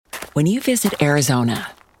When you visit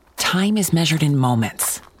Arizona, time is measured in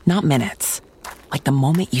moments, not minutes. Like the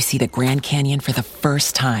moment you see the Grand Canyon for the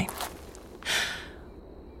first time.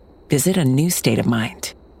 Visit a new state of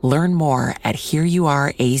mind. Learn more at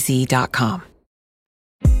hereyouareaz.com.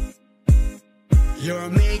 You're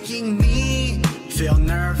making me feel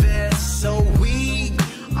nervous, so weak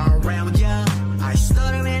around ya. I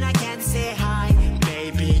stutter and I can't say hi.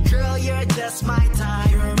 Baby girl, you're just my type.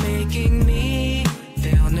 You're making me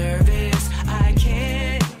feel nervous. I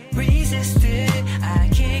can't resist it. I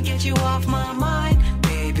can't get you off my mind.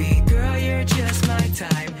 Baby girl, you're just my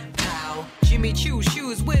type. Pow. Jimmy Choo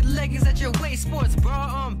shoes with leggings at your waist. Sports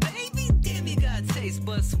bra on, baby. Damn, you got taste.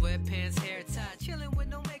 But sweatpants, hair tied, chilling with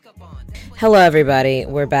no makeup on. Hello, everybody.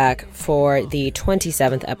 We're back for the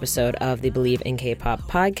 27th episode of the Believe in K-Pop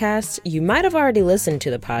podcast. You might have already listened to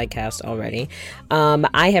the podcast already.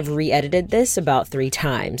 I have re-edited this about 3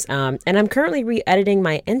 times, and I'm currently re-editing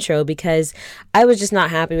my intro because I was just not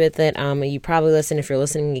happy with it. You probably listen. If you're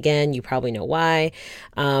listening again, you probably know why.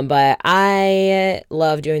 But I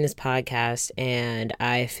love doing this podcast, and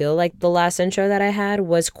I feel like the last intro that I had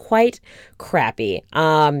was quite crappy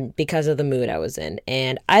because of the mood I was in,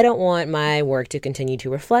 and I don't want my work to continue to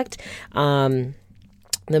reflect the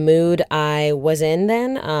mood I was in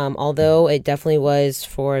then, although it definitely was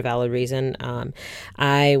for a valid reason.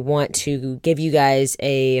 I want to give you guys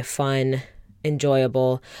a fun,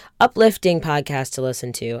 enjoyable, uplifting podcast to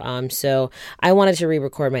listen to. So I wanted to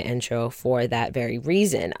re-record my intro for that very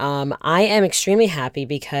reason. I am extremely happy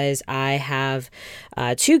because I have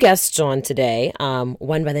 2 guests on today.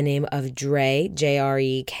 One by the name of Dre,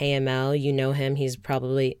 JRE-KML. You know him. He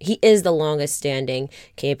is the longest standing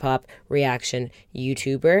K-pop reaction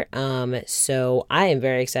YouTuber. So I am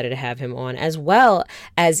very excited to have him on, as well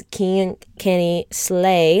as Kenny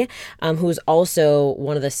Slay, who's also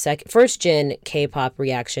one of the first gen K-pop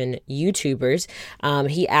reaction YouTubers.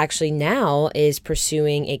 He actually now is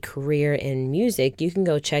pursuing a career in music. You can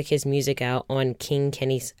go check his music out on King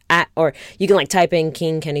Kenny's or you can type in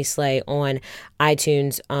King Kenny Slay on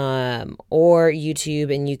iTunes or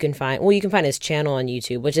YouTube, and you can find his channel on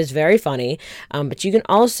YouTube, which is very funny. But you can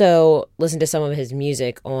also listen to some of his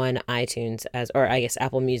music on iTunes or I guess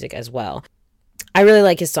Apple Music as well. I really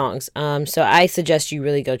like his songs, so I suggest you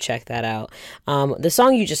really go check that out. The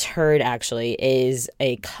song you just heard actually is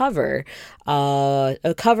a cover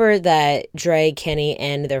that Dre, Kenny,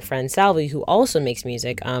 and their friend Salvi, who also makes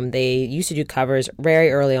music, they used to do covers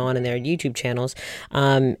very early on in their YouTube channels,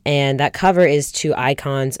 and that cover is to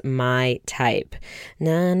iKON's My Type.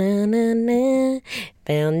 Na na na na.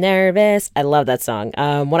 Feel nervous. I love that song.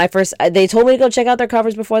 When they told me to go check out their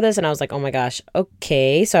covers before this, and I was like, oh my gosh,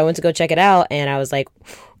 okay. So I went to go check it out, and I was like,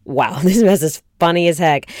 wow, this mess is funny as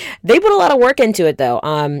heck. They put a lot of work into it, though.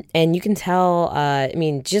 And you can tell,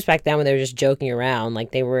 just back then when they were just joking around,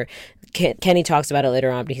 Kenny talks about it later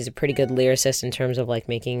on, but he's a pretty good lyricist in terms of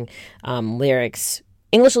making English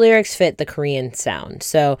lyrics fit the Korean sound.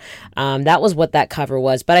 So that was what that cover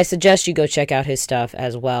was. But I suggest you go check out his stuff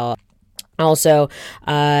as well. Also,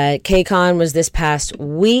 KCON was this past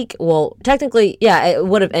week. Well, technically, yeah, it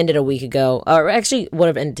would have ended a week ago, or actually would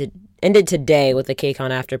have ended today with the KCON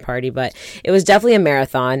after party, but it was definitely a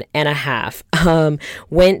marathon and a half.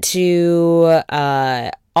 Went to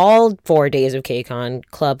all 4 days of KCON,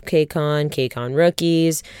 Club KCON, KCON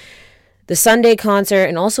Rookies, the Sunday concert,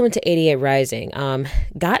 and also went to 88 Rising.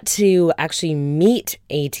 Got to actually meet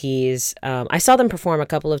ATEEZ. I saw them perform a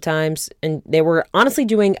couple of times, and they were honestly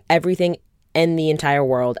doing everything in the entire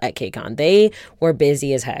world at KCON. They were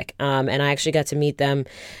busy as heck. And I actually got to meet them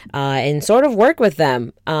and sort of work with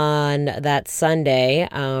them on that Sunday.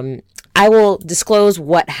 I will disclose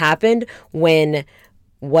what happened when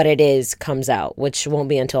What It Is comes out, which won't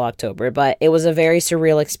be until October, but it was a very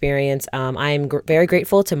surreal experience. I am very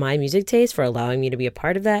grateful to My Music Taste for allowing me to be a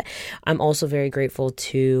part of that. I'm also very grateful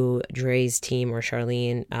to Dre's team, or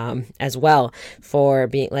Charlene, as well, for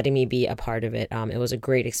letting me be a part of it. It was a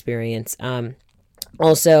great experience.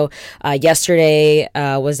 Also, yesterday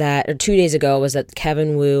 2 days ago was at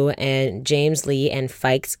Kevin Wu and James Lee and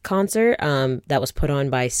Fikes concert that was put on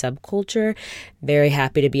by Subculture. Very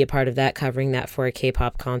happy to be a part of that, covering that for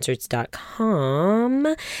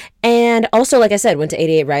kpopconcerts.com. And also, like I said, went to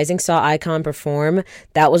 88 Rising, saw iKON perform.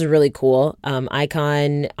 That was really cool.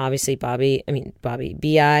 iKON, obviously Bobby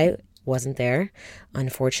B.I. wasn't there,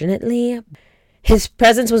 unfortunately. His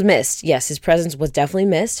presence was missed. Yes, his presence was definitely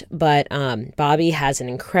missed, but Bobby has an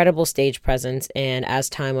incredible stage presence, and as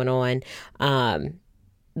time went on,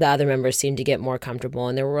 the other members seemed to get more comfortable,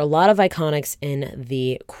 and there were a lot of iconics in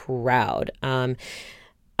the crowd.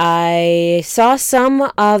 I saw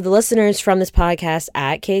some of the listeners from this podcast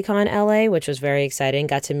at KCON LA, which was very exciting.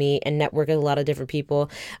 Got to meet and network with a lot of different people.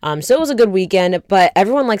 So it was a good weekend, but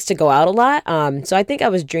everyone likes to go out a lot. So I think I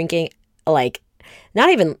was drinking like not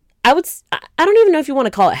even, I don't even know if you want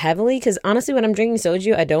to call it heavily, because honestly, when I'm drinking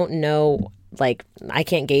soju, I don't know, like, I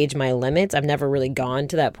can't gauge my limits. I've never really gone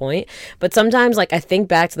to that point. But sometimes, like, I think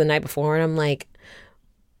back to the night before and I'm like,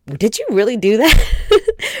 did you really do that?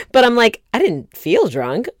 But I'm like, I didn't feel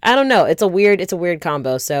drunk. I don't know. It's a weird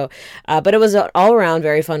combo. So, but it was an all around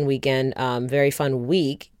very fun weekend, very fun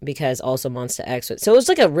week, because also Monsta X. So it was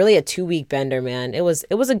like a 2-week bender, man. It was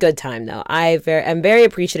a good time though. I'm very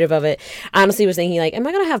appreciative of it. I honestly was thinking like, am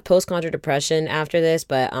I going to have post-concert depression after this?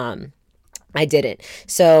 But, I didn't.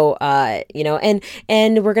 So, and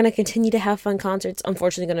we're going to continue to have fun concerts.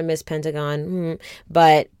 Unfortunately, going to miss Pentagon,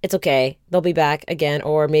 but it's okay. They'll be back again,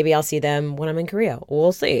 or maybe I'll see them when I'm in Korea.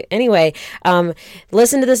 We'll see. Anyway,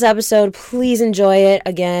 listen to this episode. Please enjoy it.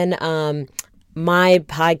 Again, my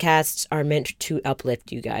podcasts are meant to uplift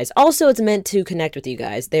you guys. Also, it's meant to connect with you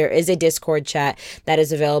guys. There is a Discord chat that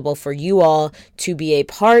is available for you all to be a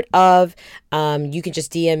part of. You can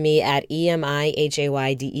just DM me at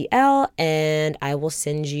EMIHAYDEL, and I will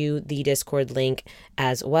send you the Discord link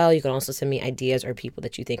as well. You can also send me ideas or people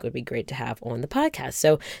that you think would be great to have on the podcast.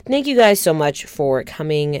 So thank you guys so much for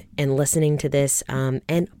coming and listening to this,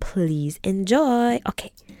 and please enjoy.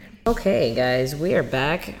 Okay, guys, we are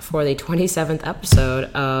back for the 27th episode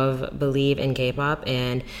of Believe in K-Pop,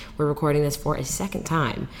 and we're recording this for a second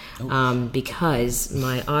time because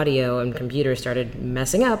my audio and computer started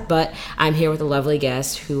messing up, but I'm here with a lovely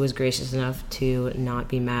guest who was gracious enough to not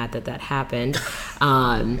be mad that happened,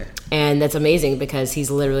 and that's amazing because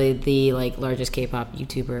he's literally the largest K-Pop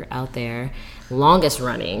YouTuber out there, longest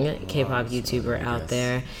running K-Pop YouTuber out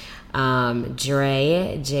there.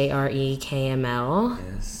 Dre, JREKML,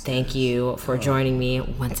 yes, thank you for joining me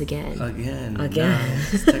once again. Again.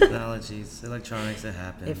 It's technology, it's electronics, it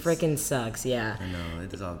happens. It freaking sucks, yeah. I know,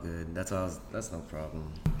 it is all good. That's no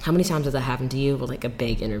problem. How many times has that happened to you with a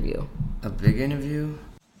big interview? A big interview?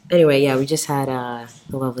 Anyway, yeah, we just had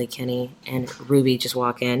the lovely Kenny and Ruby just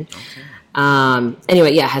walk in. Okay.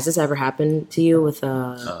 Anyway, yeah, has this ever happened to you with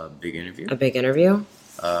a big interview? A big interview?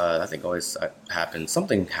 I think always happens.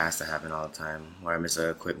 Something has to happen all the time. Where I miss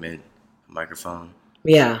an equipment, microphone.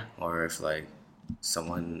 Yeah. Or if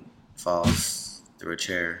someone falls through a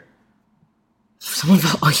chair. Someone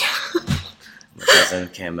fell. Oh yeah. My cousin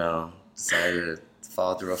Kamel decided to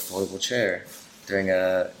fall through a foldable chair during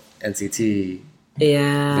a NCT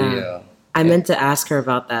video. I meant to ask her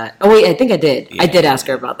about that. Oh wait, I think I did. Yeah. I did ask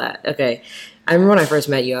her about that. Okay. I remember when I first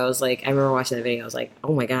met you, I remember watching the video, I was like,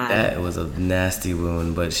 oh my God. That was a nasty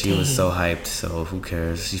wound, but she was so hyped, so who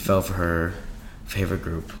cares? She fell for her favorite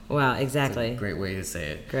group. Wow, exactly. Great way to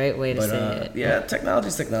say it. Great way to say it. Yeah,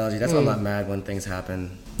 technology's technology. That's why I'm not mad when things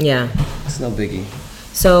happen. Yeah. It's no biggie.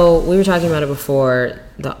 So we were talking about it before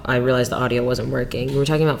I realized the audio wasn't working. We were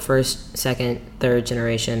talking about first, second, third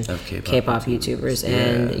generation of K-pop YouTubers.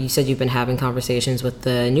 And you said you've been having conversations with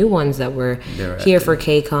the new ones that were here for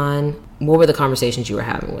KCON. What were the conversations you were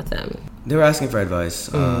having with them? They were asking for advice.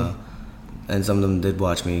 And some of them did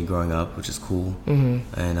watch me growing up, which is cool.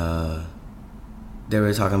 And they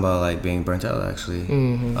were talking about being burnt out, actually.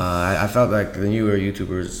 I felt like the newer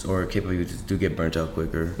YouTubers or K-pop YouTubers do get burnt out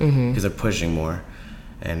quicker because they're pushing more.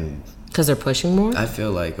 And because they're pushing more? I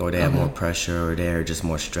feel or they have more pressure, or they're just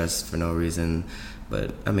more stressed for no reason.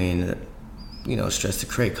 But I mean, stress to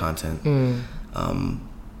create content.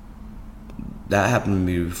 That happened to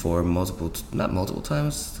me before, not multiple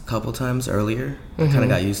times, a couple times earlier. I kind of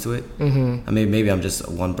got used to it. I mean, maybe I'm just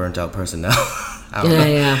one burnt out person now. I don't know.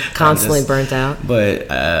 Yeah, constantly burnt out.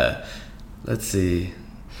 But let's see.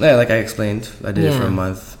 Yeah, like I explained, I did it for a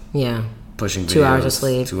month. Yeah. Pushing videos. 2 hours of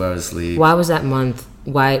sleep. 2 hours of sleep. Why was that month?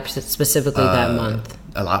 Why specifically that month?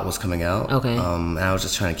 A lot was coming out. Okay. And I was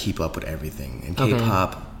just trying to keep up with everything. And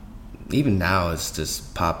K-pop, even now, it's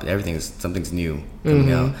just pop. Something's new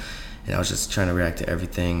coming out. And I was just trying to react to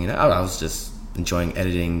everything. And I was just enjoying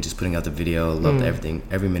editing, just putting out the video. Loved everything,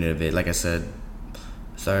 every minute of it. Like I said,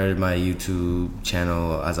 started my YouTube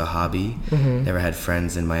channel as a hobby. Never had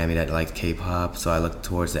friends in Miami that liked K-pop, so I looked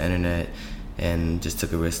towards the internet and just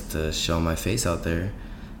took a risk to show my face out there.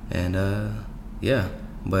 And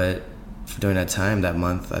but during that time, that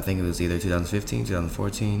month, I think it was either 2015,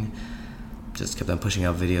 2014, just kept on pushing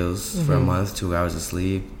out videos for a month, 2 hours of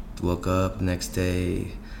sleep, woke up the next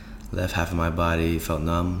day, left half of my body, felt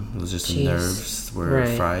numb. It was just the nerves were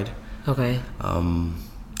fried. Okay.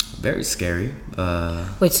 Very scary.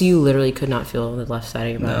 Wait, so you literally could not feel the left side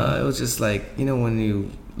of your body? No, it was just when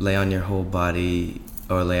you lay on your whole body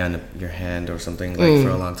or lay on your hand or something like for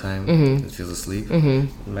a long time, it feels asleep.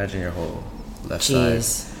 Imagine your whole left Jeez.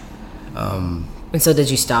 side. And so did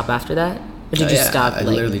you stop after that? Or did you stop? I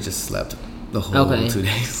literally just slept the whole 2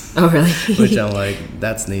 days. Oh, really? Which I'm like,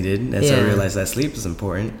 that's needed. And so I realized that sleep is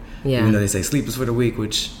important. Yeah. Even though they say sleep is for the weak,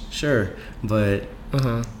 which, sure, but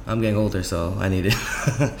I'm getting older, so I need it.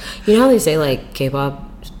 You know how they say, like, K-pop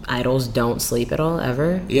idols don't sleep at all,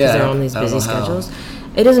 ever? Yeah. Because they're on these busy schedules.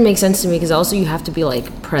 It doesn't make sense to me, because also you have to be,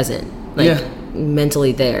 like, present. Like,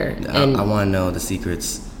 mentally there. And I want to know the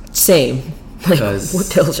secrets. Same. Like, what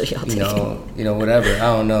pills are y'all taking? You know, whatever.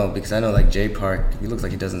 I don't know, because I know, like, Jay Park, he looks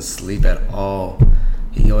like he doesn't sleep at all.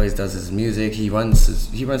 He always does his music. He runs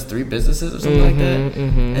 3 businesses or something like that.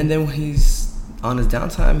 And then when he's on his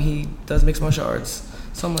downtime, he does mixed martial arts.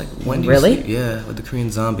 So I'm like, when do you sleep? Yeah, with the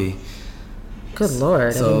Korean Zombie. Good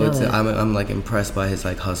Lord. So I'm like impressed by his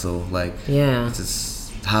like hustle. Like, it's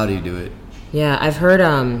just, how do you do it? Yeah, I've heard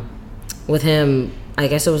with him, I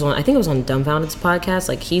think it was on Dumbfounded's podcast.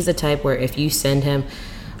 Like, he's the type where if you send him,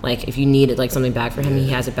 like, if you needed like something back for him, he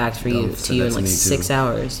has it back for you in like 6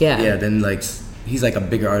 hours. Yeah, then like he's like a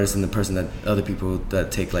bigger artist than the person that other people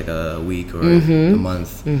that take like a week or a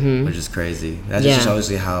month, which is crazy. That just shows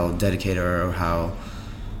you how dedicated or how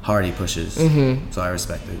hard he pushes. So I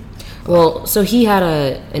respect it. Well, so he had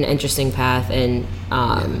an interesting path, and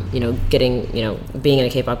you know, being in a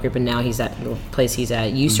K-pop group, and now he's at the place he's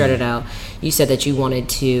at. You started out, you said that you wanted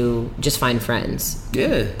to just find friends.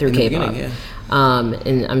 Through K-pop.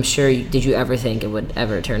 And I'm sure, did you ever think it would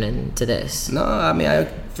ever turn into this? No, I mean, I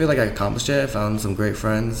feel like I accomplished it. I found some great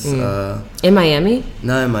friends. In Miami?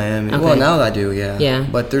 Not in Miami. Okay. Well, now I do, yeah. Yeah.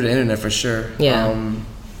 But through the internet for sure. Yeah.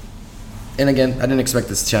 And again, I didn't expect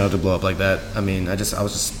this channel to blow up like that. I mean, I was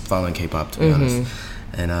just following K-pop, to be honest.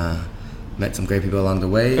 And met some great people along the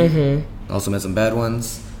way. Also met some bad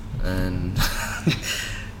ones. And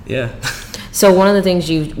yeah. So one of the things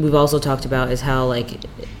we've also talked about is how, like,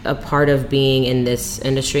 a part of being in this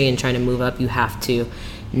industry and trying to move up, you have to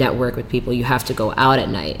network with people. You have to go out at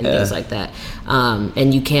night and things like that.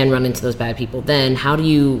 And you can run into those bad people. Then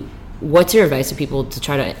what's your advice to people to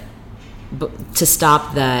try to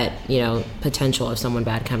stop that, potential of someone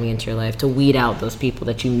bad coming into your life, to weed out those people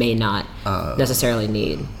that you may not necessarily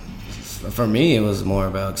need? For me, it was more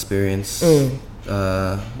about experience,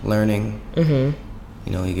 learning. You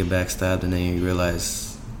get backstabbed and then you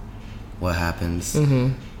realize what happens.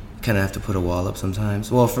 You kind of have to put a wall up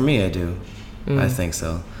sometimes. Well, for me, I do. I think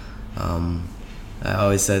so. I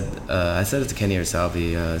always said, I said it to Kenny or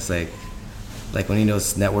Salvi, it's like when in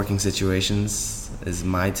those networking situations, is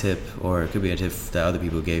my tip, or it could be a tip that other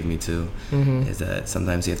people gave me too, is that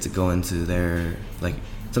sometimes you have to go into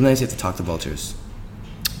sometimes you have to talk to vultures.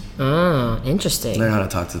 Ah, interesting. Learn how to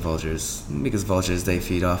talk to vultures, because vultures, they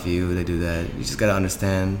feed off you, they do that. You just gotta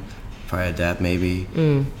understand, probably adapt maybe,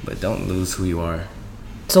 but don't lose who you are.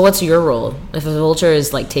 So what's your role? If a vulture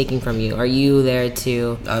is like taking from you, are you there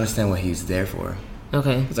to... I understand what he's there for.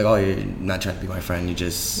 Okay. It's like, oh, you're not trying to be my friend, you're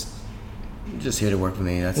just here to work with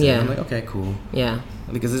me, that's it. I'm like, okay, cool. Yeah.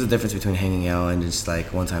 Because there's a difference between hanging out and just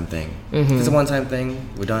like one-time thing. If it's a one-time thing,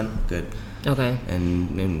 we're done, good. Okay.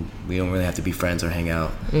 And we don't really have to be friends or hang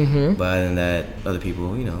out. But other than that, other people,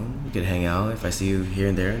 we could hang out. If I see you here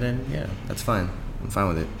and there, then yeah, that's fine. I'm fine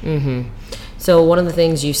with it. So one of the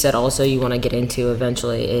things you said also you want to get into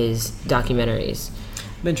eventually is documentaries.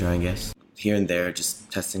 I've been trying, yes. Here and there,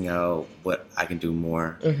 just testing out what I can do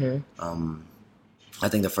more. I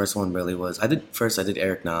think the first one really was, I did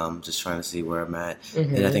Eric Nam, just trying to see where I'm at.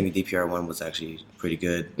 And I think the DPR one was actually pretty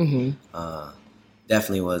good.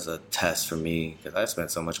 Definitely was a test for me, because I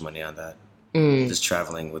spent so much money on that. Just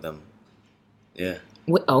traveling with them. Yeah.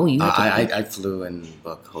 I flew and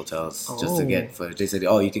booked hotels just to get footage. They said,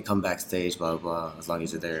 you could come backstage, blah, blah, blah, as long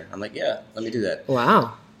as you're there. I'm like, yeah, let me do that.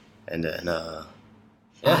 Wow. And then, I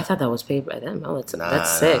thought that was paid by them. Oh,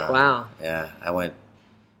 that's sick. Wow. Yeah, my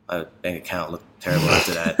bank account looked terrible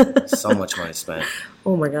after that. So much money spent.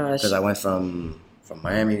 Oh my gosh. Because I went from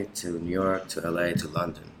Miami to New York to LA to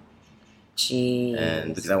London. Jeez.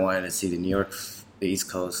 And because I wanted to see the East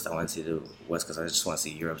Coast, I wanted to see the West Coast. I just want to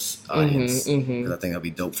see Europe's audience, because I think that'll be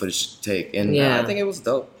dope footage to take. And I think it was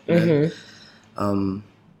dope. A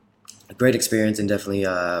great experience, and definitely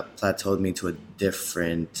plateaued me to a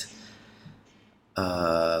different,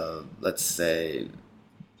 let's say,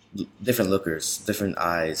 different lookers, different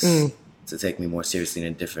eyes to take me more seriously in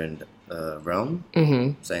a different realm.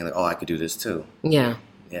 Saying like, I could do this too. Yeah.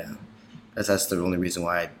 That's the only reason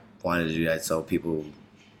why I wanted to do that, so people,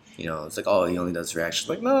 it's like, he only does reactions.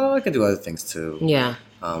 Like, no, I can do other things too. Yeah.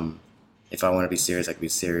 If I want to be serious, I can be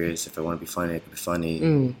serious. If I want to be funny, I can be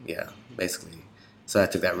funny. Yeah, basically. So I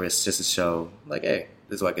took that risk just to show, like, hey,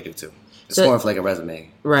 this is what I could do too. It's So- more of like a resume.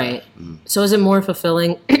 Right. So is it more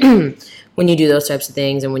fulfilling when you do those types of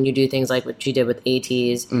things and when you do things like what you did with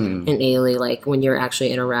ATs and Ailey, like when you're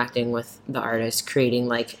actually interacting with the artist, creating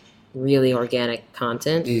like really organic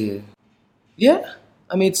content? Yeah.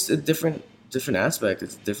 I mean, it's a different aspect.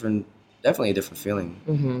 It's definitely a different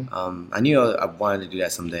feeling. I knew I wanted to do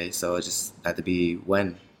that someday, so it just had to be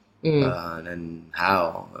when and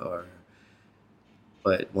how.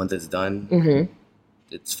 But once it's done,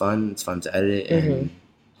 it's fun. It's fun to edit it, and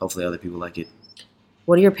hopefully other people like it.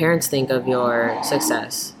 What do your parents think of your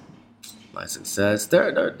success? My success,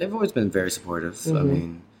 they've always been very supportive. I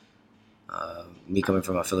mean, me coming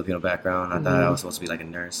from a Filipino background, I thought I was supposed to be like a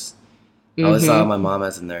nurse. I always saw my mom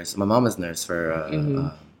as a nurse. My mom is a nurse for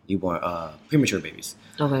newborn, premature babies.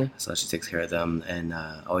 Okay. So she takes care of them, and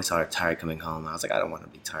I always saw her tired coming home. I was like, I don't want to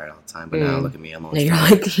be tired all the time. But now look at me, I'm always You're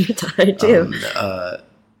tired. like, you're tired too.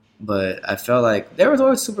 But I felt like they were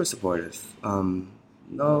always super supportive.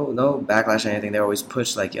 No backlash or anything. They always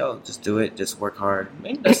push like, yo, just do it, just work hard. I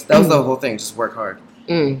mean, that was the whole thing, just work hard.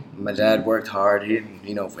 My dad worked hard. He,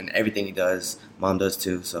 in everything he does, mom does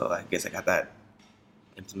too. So I guess I got that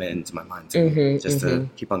implemented into my mind too, just to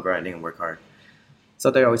keep on grinding and work hard.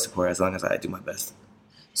 So they always support as long as I do my best.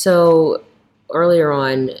 So earlier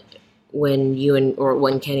on, when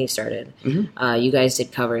when Kenny started, you guys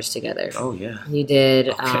did covers together. Oh yeah, You did.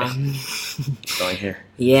 going here.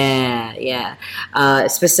 Yeah.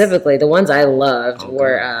 Specifically, the ones I loved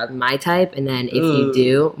were My Type, and then If You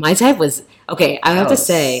Do. My Type was okay. I have to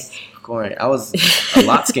say, Corny. I was a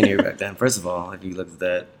lot skinnier back then. First of all, if you look at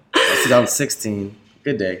that, 2016.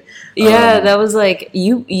 Good day. yeah, that was like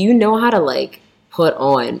you know how to like put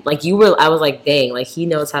on like you were. I was like, dang, like he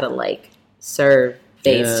knows how to like serve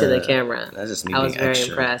face to the camera. That's just me I was being very extra.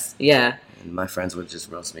 impressed. Yeah. And my friends would just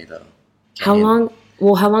roast me though. How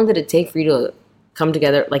long did it take for you to come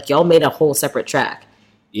together? Like y'all made a whole separate track.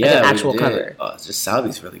 Yeah, an we actual did. cover. It's just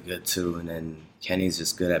Salvi's really good too, and then Kenny's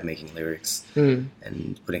just good at making lyrics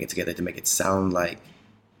and putting it together to make it sound like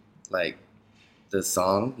the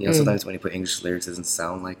song. Sometimes when you put English lyrics, it doesn't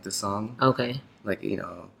sound like the song. Okay. Like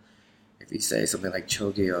if you say something like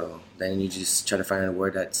Chogyo, then you just try to find a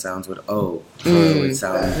word that sounds with O. So it would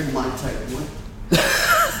sound.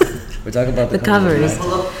 We're talking about the Covers.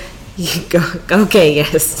 right? Okay,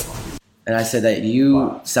 yes. And I said that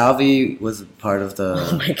Salvi was part of the.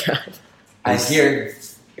 Oh my god. I hear.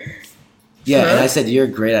 Yeah, and I said you're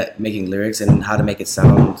great at making lyrics and how to make it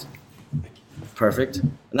sound perfect.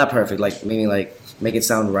 Not perfect, like meaning like make it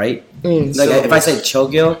sound right. Like if I say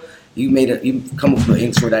Chogyo, you come up with an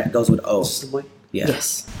intro that goes with O. Yeah.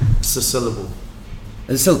 Yes. It's a syllable.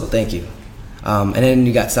 It's a syllable. Thank you. And then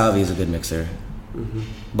you got Salvi as a good mixer.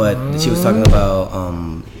 But she was talking about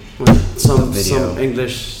Some video.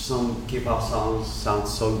 English, some K-pop songs sound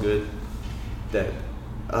so good that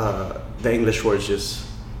the English words just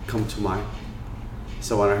come to mind.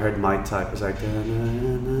 So when I heard My Type, it was like,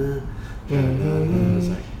 da-na-na-na, da-na-na. It's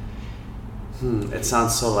like, it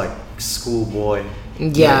sounds so like schoolboy.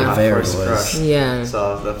 Yeah. My Very first was. crush. Yeah.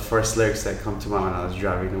 So the first lyrics that come to mind when I was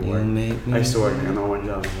driving to work. make me I used to work on one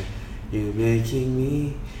job. Like, you're making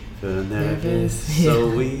me feel nervous, so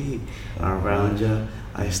weak around you.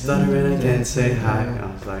 I stutter and I can't say hi.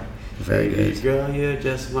 I was like, Very baby good. girl, you're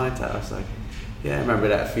just my type. I was like, yeah, I remember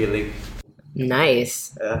that feeling.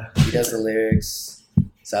 Nice. Yeah. He does the lyrics,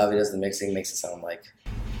 Salvi does the mixing, makes it sound like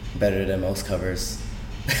better than most covers.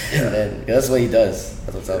 And then that's what he does.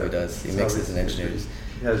 That's what Salvi does. He mixes and engineers.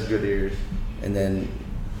 He has good ears. And then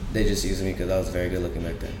they just used me because I was very good looking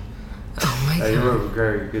back then. Oh my You god. were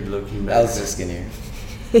very good looking back I was then. just skinnier.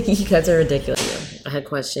 You guys are ridiculous. I had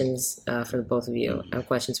questions for the both of you. I have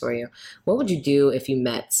questions for you. What would you do if you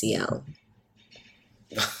met CL?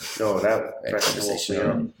 No, that That question woke me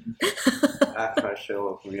up. That question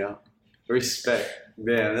woke me up. Respect.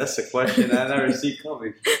 Damn, that's a question I never see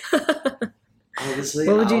coming. Honestly,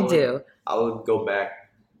 What would you do? I would go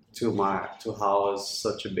back to how I was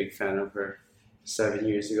such a big fan of her 7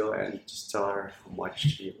 years ago and just tell her how much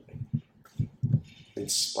she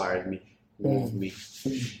inspired me, moved me.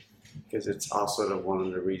 Because it's also one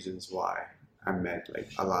of the reasons why I met like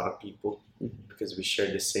a lot of people, because we share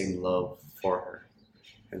the same love for her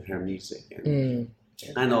and her music. And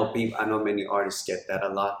I know many artists get that a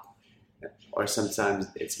lot, or sometimes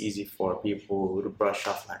it's easy for people to brush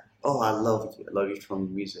off like, oh, I love you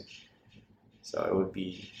from music. So it would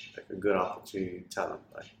be like a good opportunity to tell them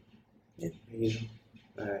like,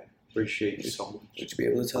 I appreciate you so much. Would you be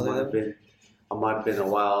able to tell her that? I might have been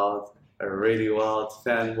a really wild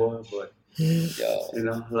fanboy, but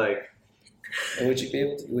Yo. like, And would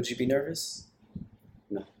you be nervous?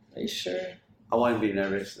 Are you sure? I wouldn't be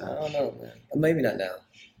nervous I now. don't know, man. Maybe not now.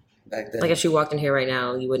 Back then. Like if she walked in here right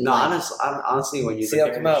now, you wouldn't. No, like... honestly, when you See look how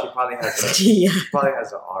at come her, out? she probably has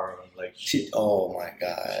Yeah. an aura. Like Oh my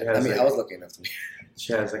god. She has I mean, like- I was lucky enough to be.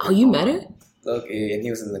 she has like. Oh, an you aura. met her? Lucky, and he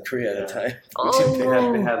was in the Korea at the time.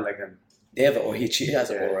 Oh. They had like a. They have she has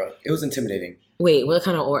an Yeah. aura. It was intimidating. Wait, what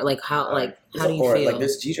kind of aura? Like how? Like It's how do an you aura. feel? Like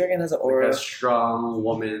this G-Dragon has an Like aura. a strong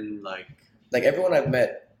woman, like Like everyone I've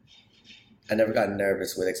met, I never got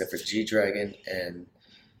nervous with except for G-Dragon and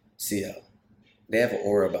CL. They have an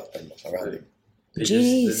aura about them around them. they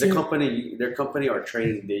Jeez. just their company or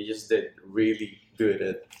training. They just did really good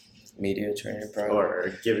at Media training, probably.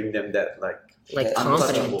 or giving them that like like untouchable.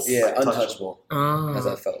 confidence. Yeah, Untouchable. untouchable, as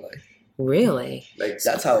I Oh, felt like. really? Like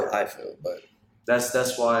That's how I feel, but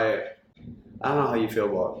that's why I don't know how you feel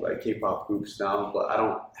about like K-pop groups now, but I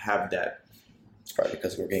don't have that it's probably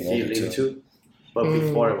because we're getting older feeling too. too. But Mm.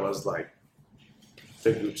 before it was like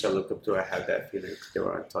the groups I looked up to, I had that feeling they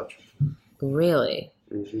were untouchable. Really?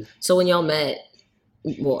 Mm-hmm. So when y'all met,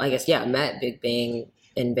 well, I guess met Big Bang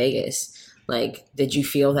in Vegas. Like, did you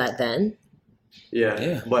feel that then?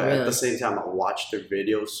 Yeah, but Yeah. at the same time, I watched their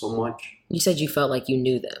videos so much. You said you felt like you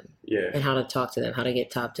knew them Yeah, and how to talk to them, how to get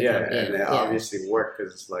top to yeah, them. and it obviously worked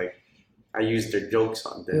because it's like I used their jokes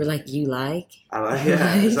on You were them. like, you like? I like,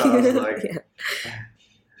 yeah, so I was like, yeah.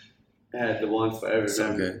 I had the one for every So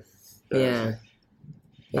member. good. Yeah.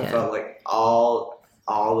 I Yeah. felt like all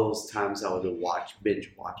those times I would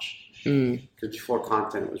binge watch. Mm. Because before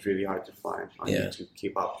content was really hard to find on Yeah. YouTube,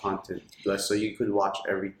 K-pop content. Like, so you could watch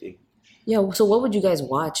everything. Yeah. So what would you guys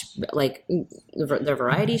watch? Like their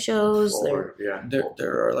variety shows? Or yeah,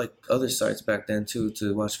 There are like other sites back then too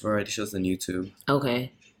to watch variety shows on YouTube,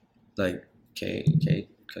 Okay. like K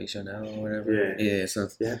Channel or whatever. Yeah. Yeah. So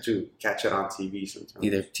you had to catch it on TV sometimes.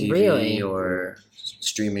 either TV Really? or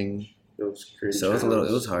streaming. It was crazy. So it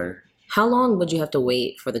was harder. How long would you have to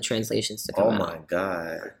wait for the translations to come Oh out? my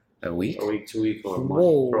god. A week? A week, 2 weeks, or a month.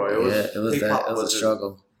 Whoa. Bro, it was, Yeah, it was K-pop a wasn't-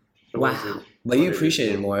 struggle. it Wow. wasn't But you what it appreciate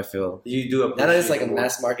is it now. more, I feel. You do Now that it's like a appreciate it more.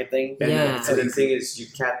 mass market thing. And, Yeah. and the thing is, you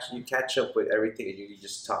catch up with everything, and you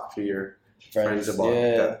just talk to your friends about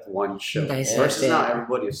yeah. that one show. Dissect Versus it. now,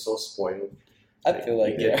 everybody is so spoiled. I feel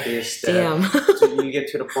like you get yeah. this, Damn. that. So you get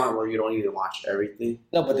to the point where you don't even watch everything.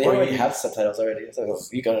 No, but they Or already you- have subtitles already, so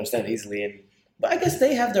you can understand easily. And but I guess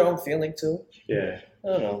they have their own feeling too. Yeah. I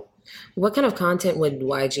don't know. What kind of content would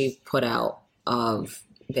YG put out of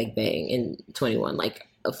Big Bang in 21? Like,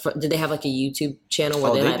 did they have like a YouTube channel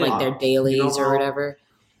where Oh, they they had did. like their dailies You know or how- whatever?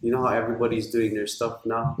 You know how everybody's doing their stuff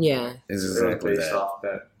now? Yeah. It's They're exactly based that. off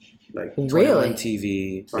that. Like Really? 21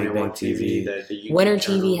 TV, Big 21 Bang TV, TV. the YouTube Winter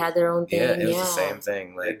channel, TV had their own thing. Yeah, it was the same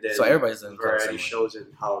thing. Like And then so, everybody's doing variety something. shows and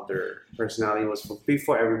how their personality was.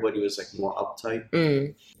 Before everybody was like more uptight.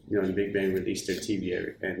 Mm, You know, the Big Bang released their TV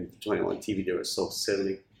and 21 TV. They were so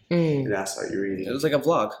silly, mm. and that's how you really. It was like a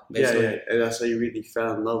vlog, basically. yeah, and that's how you really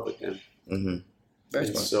fell in love with them. Mm-hmm. Very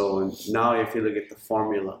And smart. so now, if you look at the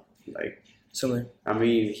formula, like Similar. I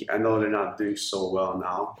mean, I know they're not doing so well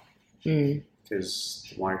now Mm, because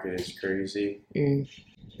the market is crazy. mm.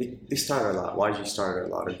 They started a lot. YG started a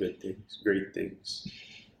lot of good things, great things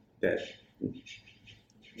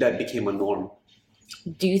that became a norm.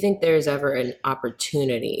 Do you think there's ever an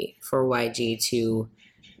opportunity for YG to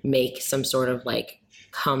make some sort of like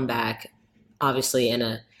comeback, obviously in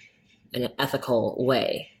an ethical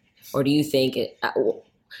way, or do you think it? Well,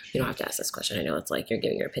 you don't have to ask this question. I know it's like you're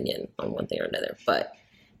giving your opinion on one thing or another, but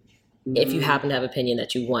if you happen to have opinion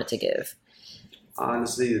that you want to give,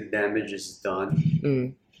 Honestly, the damage is done.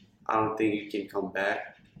 mm, I don't think you can come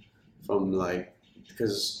back from like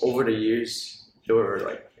because over the years they were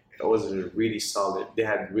like it was a really solid. They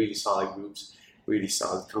had really solid groups, really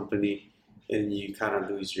solid company, and you kind of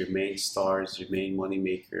lose your main stars, your main money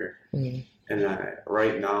maker. mm, And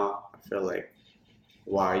right now, I feel like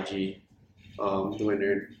YG, the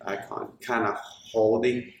winner icon, kind of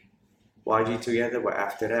holding YG together. But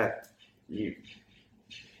after that, you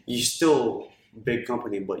still big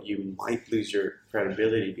company, but you might lose your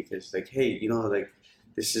credibility because like, hey, you know, like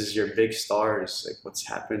this is your big stars. Like, what's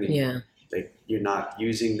happening? yeah, Like, you're not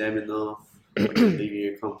using them enough. When you're leaving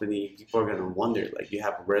your company, people are gonna wonder. Like, you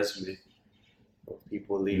have a resume of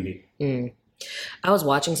people leaving. mm. I was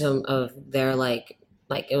watching some of their like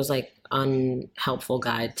it was like unhelpful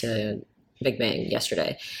guide to Big Bang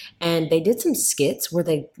yesterday, and they did some skits where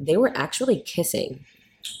they were actually kissing.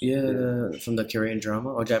 Yeah, from the Korean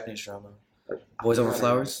drama or Japanese drama. Boys Over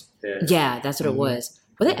Flowers. Yeah, Yeah, that's what it Mhm. was.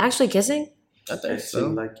 Were they actually kissing? I think it so.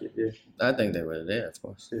 seemed like it. Yeah. I think they were there, of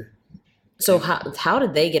course. So how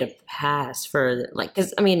did they get a pass for like?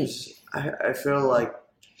 Because I mean, I feel like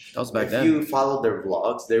That was back if then. you follow their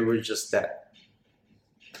vlogs, they were just that.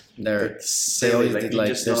 They're Like, they silly. always Like, did you like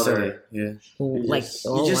just they're know silly. they're- Yeah. Like,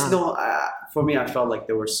 You just wow. know. For me, I felt like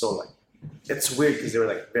they were so like. It's weird because they were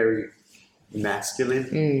like very masculine,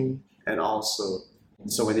 Mm. and also,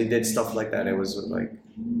 so when they did stuff like that, it was like,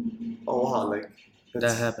 oh wow, like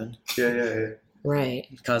That happened. Yeah. Right.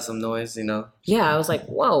 Caused some noise, you know. Yeah, I was like,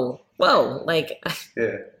 whoa, like,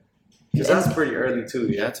 Because that's pretty early too.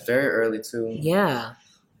 Yeah, Yeah. it's very early too. yeah.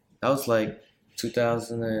 That was like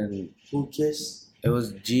 2000 and Who kissed? it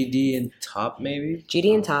was GD and Top maybe.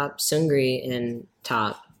 GD and Top, Sungri and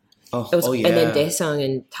Top. Oh, It was, oh yeah. and then Daesung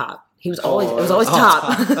and Top. It was always Oh,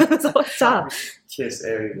 Top. Top. It was always Top. Kiss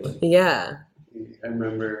everyone. Yeah. I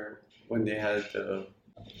remember when they had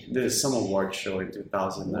there's some award show in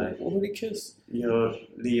 2009. What would he kiss?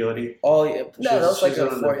 Leori. Oh yeah. No, that was like she's a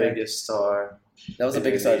one of the forehead. biggest star. That was the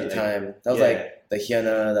biggest star at the time. That was Yeah. like the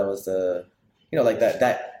Hyuna. That was the, you know, like that.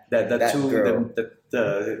 The That two girl.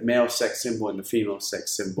 the male sex symbol and the female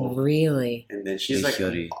sex symbol. Really? And then she's like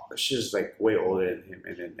Hyori. she's like way older than him,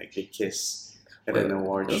 and then like they kiss at an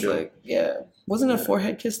award It was show. like, yeah, wasn't it a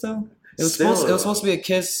forehead kiss though? It was Still, supposed to be a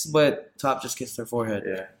kiss, but Top just kissed her forehead,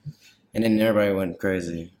 yeah. and then everybody went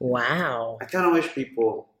crazy. Wow. I kind of wish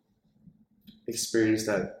people experience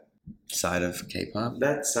Side of K-pop,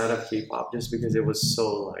 that side of K-pop just because it was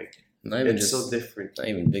so like not even it's just so different. not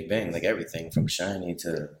even Big Bang, like everything from Shiny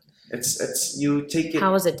to It's you take it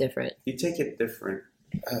How is it different? you take it different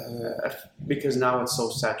because now it's so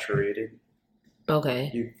saturated.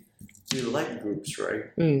 Okay. You like groups,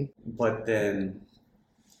 right? Mm. But then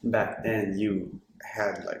back then you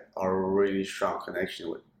had like a really strong connection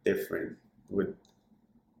with different groups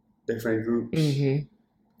Mm-hmm.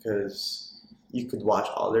 because you could watch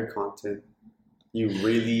all their content. You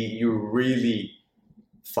really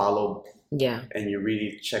followed Yeah. and you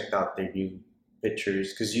really checked out their new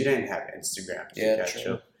pictures because you didn't have Instagram to Yeah, catch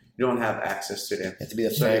true. up. You don't have access to them. You have to be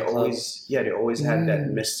the So they fan club. always had that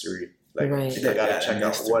Mm. mystery. Like Right. I gotta Yeah, check out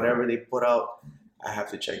mystery. whatever they put out. I have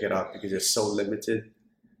to check it out because it's so limited.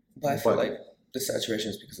 But I feel but- like the saturation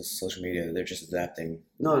is because of social media. They're just adapting,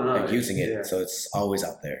 No, like using it, yeah. so it's always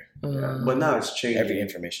out there. Yeah. But now it's changing. Every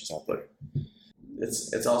information's out there.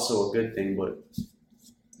 It's also a good thing, but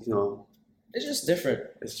you know, It's just different.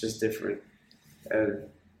 it's just different. And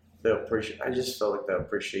I just felt like the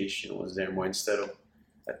appreciation was there more instead of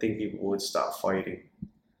I think people would stop fighting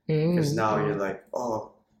because Mm. now you're like,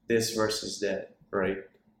 oh, this versus that, right?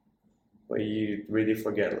 But you really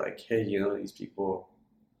forget, like, hey, you know, these people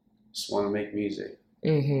just want to make music.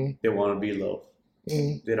 Mm-hmm. They want to be loved.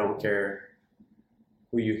 Mm. They don't care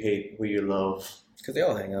who you hate, who you love. Because they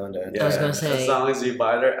all hang out and I was gonna say- as long as you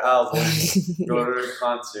buy their album, go to their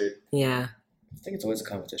concert. Yeah. I think it's always a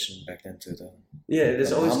competition back then too, though. Yeah, The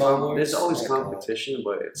Mama Awards? there's always Oh my God. competition,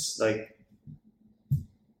 but it's like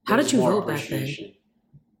How did there's you more vote back then? appreciation.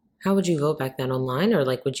 How would you vote back then? Online, or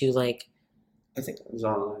like would you like? I think It's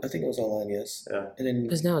online. it was online, yes. Yeah. And then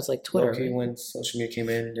Because now it's like Twitter. Loki, when social media came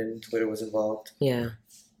in, then Twitter was involved. Yeah.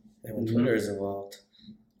 And when Mhm. Twitter is involved,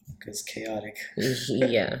 it's chaotic.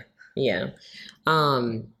 Yeah. Yeah.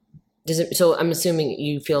 Does it? So I'm assuming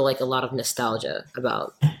you feel like a lot of nostalgia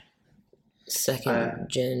about second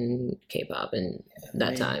gen K-pop and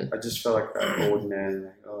that time. I just felt like that old man.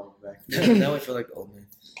 Like, oh, back then. Now I feel like old man.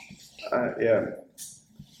 Yeah.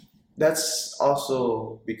 That's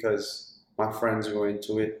also because my friends were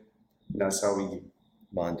into it. That's how we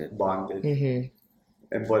Bonded. bonded. Mm-hmm.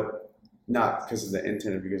 And but not because of the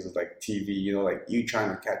internet, because of like TV. You know, like you trying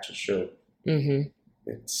to catch a show. Mm-hmm.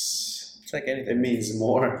 It's It's like it anything. means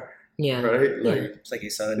more, Yeah. right? Like It's like you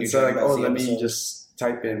saw a new it's like, Dragon Ball oh, Z let me episode, just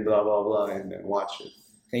type in blah blah blah and then watch it.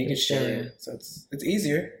 and you can share Yeah. it. So it's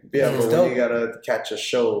easier. Yeah, Yeah. but It's when dope. you gotta catch a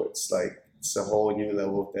show, it's like it's a whole new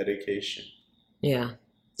level of dedication. Yeah.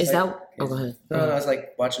 Is It's that? like- Oh, go ahead. No, it's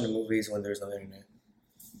like watching the movies when there's no internet.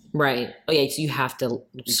 Right. Oh yeah. So you have to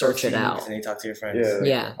You search go it to out. movies and you talk to your friends. Yeah,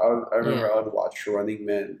 Yeah. I remember I would watch Running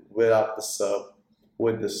Man without the sub,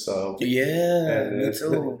 with the sub. Yeah, And me it's-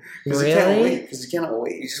 too. Because you can't Really? wait. Because you cannot You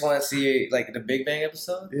wait. just want to see like the Big Bang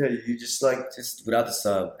episode, Yeah, you just like just without the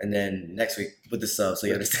sub, and then next week with the sub, so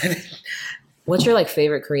you understand it. What's your like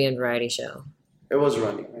favorite Korean variety show? it was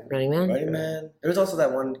Running Man. Running Man. Running Man. There was also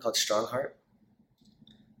that one called Strong Heart.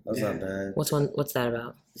 That was Yeah. not bad. What's that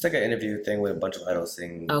about? It's like an interview thing with a bunch of idols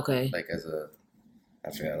singing. Okay. Like as a,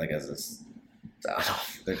 I forgot, like as this. I don't know.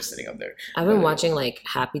 They're just sitting up there. I've been But- watching like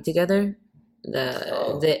Happy Together.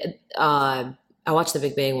 I watched the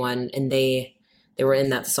Big Bang one, and they were in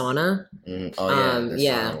that sauna, Oh yeah. there's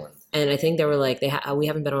yeah. another one. and I think they were like we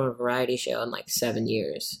haven't been on a variety show in like 7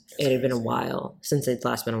 years. It had been a while since they'd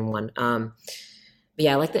last been on one. But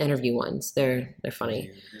yeah, I like the interview ones. They're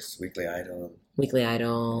funny. This Weekly Idol Weekly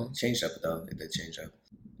Idol. changed up though. It did change up.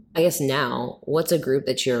 I guess now, what's a group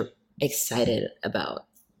that you're excited about?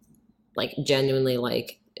 Like genuinely,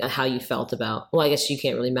 like how you felt about. Well, I guess you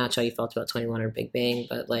can't really match how you felt about 21 or Big Bang,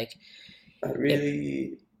 but like, I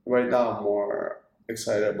really, right now, I'm more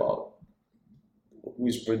excited about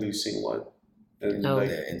who's producing what. And Oh. like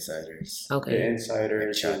The Insiders. the okay.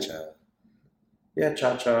 insiders. Cha and- Cha. Yeah,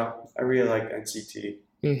 Cha Cha. I really like NCT.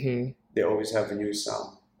 Mm-hmm. They always have a new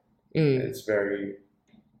sound. Mm. It's very.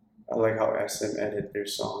 I like how SM edit their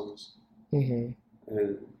songs, Mm-hmm.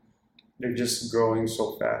 and they're just growing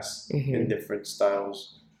so fast in Mhm. different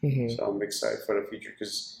styles. Mm-hmm. So I'm excited for the future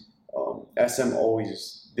because SM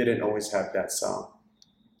didn't always have that sound.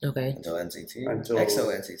 Okay. Until NCT. Until- EXO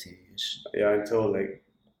NCT. Yeah, until like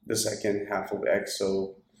the second half of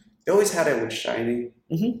EXO. They always had it with Shiny,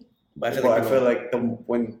 But but I feel like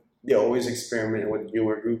when they always experiment with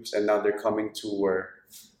newer groups, and now they're coming to where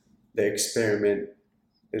the experiment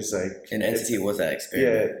is like and NCT was that yeah,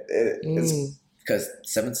 experiment. it's Mm. Because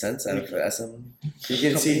 7 cents out of SM. you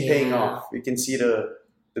can see it paying Yeah. off. You can see the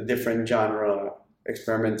different genre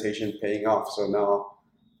experimentation paying off. So now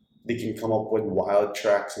they can come up with wild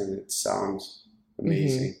tracks, and it sounds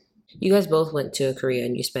amazing. You guys both went to Korea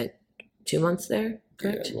and you spent 2 months there,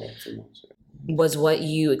 correct? Yeah, well, 2 months. Was what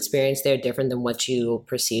you experienced there different than what you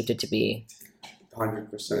perceived it to be?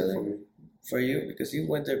 100% for me. For you, because you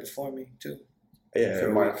went there before me too. Yeah,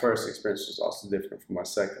 For my me. first experience was also different from my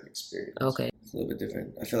second experience. Okay. It's a little bit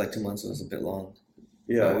different. I feel like 2 months was a bit long.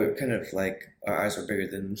 Yeah, We were kind of like, our eyes were bigger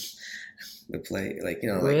than the play. Like, like,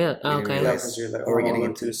 Really? we didn't Okay. yeah, realize because you're like, what we're oh, I getting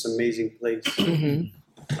went to into. this amazing place.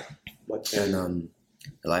 Mm-hmm. But And then,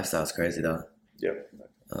 the lifestyle's crazy though. yep,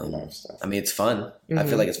 I mean, it's fun. I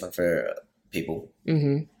feel like it's fun for people,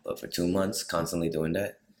 Mm-hmm. but for 2 months, constantly doing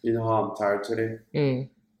that, you know how I'm tired today? Mm.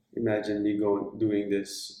 Imagine me doing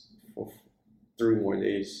this for 3 more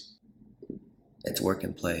days. it's work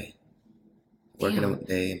and play. Working a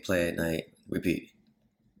day and play at night, repeat.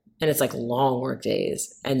 And it's like long work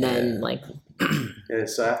days. And then Yeah. like, Yeah,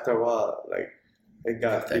 so after a while, like, it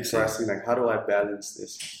got That's it. depressing. Like, how do I balance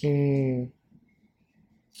this?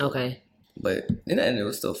 okay. But in the end, it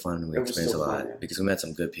was still fun. We It was experienced a still lot fun, yeah. because we met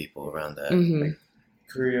some good people around that. Mm-hmm.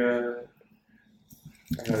 Korea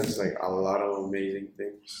has like a lot of amazing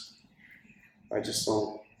things. I just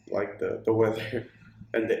don't like the weather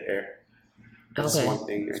and the air. That's Okay. one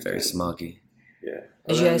thing. I It's very can't- smoggy. Yeah.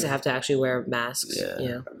 Did you guys have to actually wear masks? Yeah.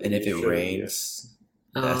 Yeah. And if it You should, rains,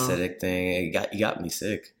 the Oh. acidic thing, you got me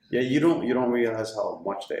sick. yeah, you don't realize how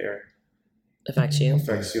much the air Affects you.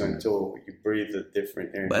 affects you until you breathe a different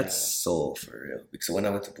air. But that's Seoul for real. Because when I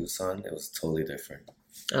went to Busan, it was totally different.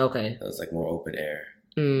 Okay. It was like more open air.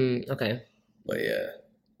 Okay. But yeah,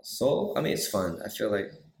 Seoul, I mean, it's fun. I feel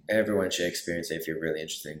like everyone should experience it if you're really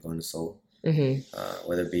interested in going to Seoul. Mm-hmm.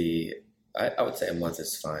 Whether it be, I would say a month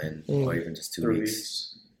is fine, or even just 2 3 weeks.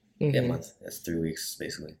 weeks. Mm-hmm. Yeah, a month. That's 3 weeks,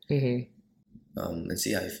 basically. Mm-hmm. And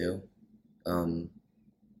see how you feel.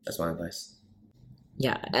 That's my advice.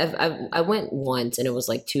 Yeah, I went once and it was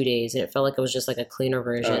like 2 days and it felt like it was just like a cleaner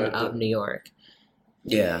version of New York.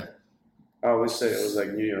 Yeah, I always say it was like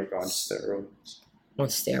New York on steroids. On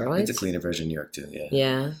steroids? it's a cleaner version of New York too. Yeah.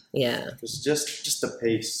 Yeah, yeah. It's just the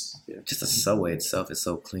pace. Yeah. Just the subway itself is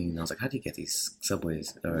so clean. I was like, how do you get these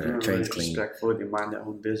subways or Everyone trains really clean? respectful. They mind their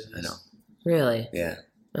own business. I know. Really? Yeah.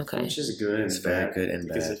 Okay. Which is good. It's and very bad, good and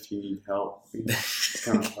because bad. if you need help, it's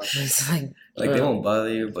kind of hard. It's like, Like they won't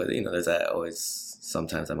bother you, but there's that always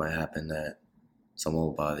sometimes that might happen that someone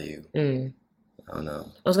will bother you. I don't know.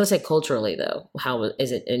 I was gonna say culturally though, how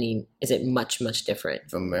is it much different?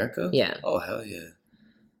 From America? Yeah. Oh hell yeah.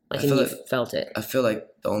 Like I and feel you like- felt it. I feel like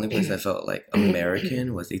the only place I felt like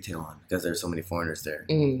American was Itaewon because there's so many foreigners there.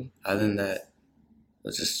 Other than that, it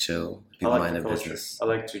was just chill. I People like mind the their culture. business. I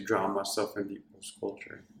like to drown myself in people's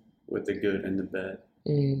culture with the good and the bad.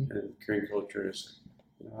 And Korean culture is,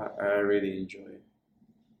 I really enjoy it.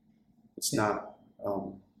 It's not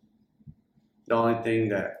the only thing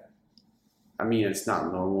that, I mean, it's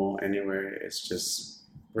not normal anywhere. It's just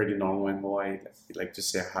pretty normal in Hawaii that we like to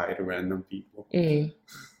say hi to random people. You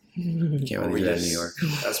can't really do that in New York.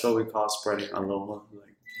 That's what we call spreading aloha.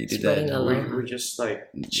 Like, He did Spreading that. aloha. we're just like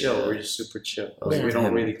chill. Yeah. We're just super chill. Oh, Like, yeah. we don't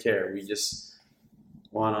Him. really care. We just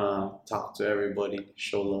want to talk to everybody,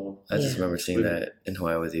 show love. I just Yeah. remember seeing that in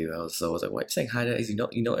Hawaii with you. I was like, "What? You're saying hi to?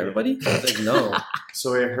 You know everybody?" I was like, "No."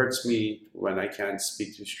 So it hurts me when I can't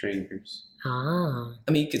speak to strangers. Ah.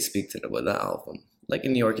 I mean, you could speak to them, but not all of them. Like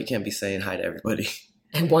in New York, you can't be saying hi to everybody.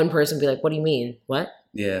 And one person be like, "What do you mean? What?"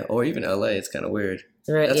 Yeah, or even LA, it's kind of weird.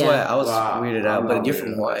 Right, That's yeah. why I was Wow, weirded I'm out. not But you're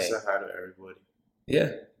from weirded out. I Hawaii. say hi to everybody.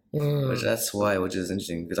 Yeah, Mm. which is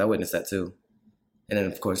interesting because I witnessed that too. And then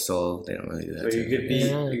of course soul, they don't really do So that you too. could be,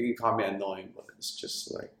 Yeah. you can call me annoying, but it's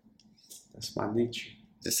just like that's my nature.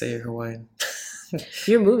 Just say you're Hawaiian.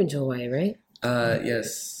 You're moving to Hawaii, right?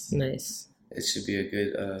 Yes, Nice. it should be a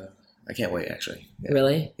good. I can't wait actually. Yeah.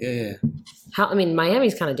 Really? Yeah. How? I mean,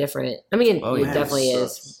 Miami's kind of different. I mean, Oh, it yeah. definitely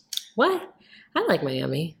is. Sucks. What? I like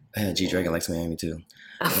Miami. G Dragon likes Miami too,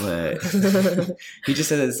 but he just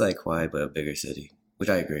said it's like Hawaii but a bigger city, which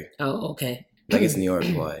I agree. Oh, okay. Like it's New York,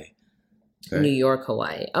 Hawaii. Right? New York,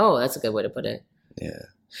 Hawaii. Oh, that's a good way to put it. Yeah.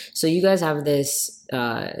 So you guys have this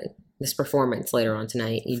this performance later on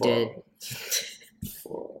tonight. You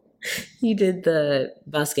did the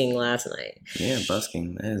busking last night. Yeah,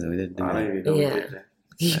 busking. We did do I don't that. even know Yeah. who did that.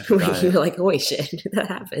 You forgot it. were like, "Oh shit, that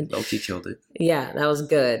happened." Loki killed it. Yeah, that was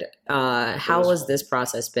good. How was was fun. this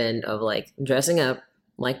process been of like dressing up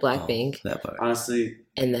like Blackpink Oh, that part. Honestly,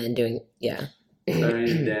 and then doing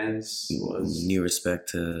learning dance was New respect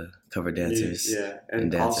to cover dancers. Yeah, and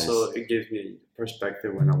and dancers. also it gives me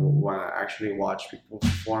perspective when I actually watch people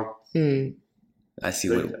perform. Hmm. I see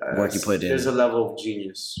what Like, work you put in. There's a level of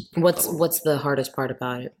genius. What's the hardest part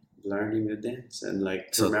about it? Learning the dance and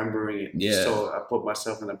like So- remembering it. yeah. So I put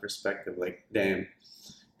myself in a perspective like, damn,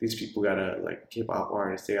 these people gotta like K-pop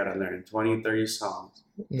artists. They gotta learn 20, 30 songs,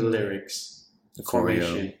 the Mm. lyrics, the choreo.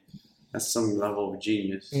 formation. That's some level of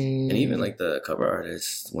genius. Mm. And even like the cover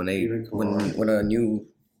artists, when Even cover artists. when a new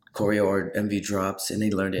choreo or MV drops and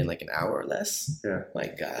they learned it in like an hour or less. Yeah. My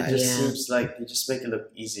It God. just Yeah. seems like they just make it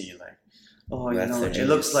look easy. Like, oh, you That's know, their it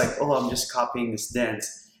looks genius. like, oh, I'm just copying this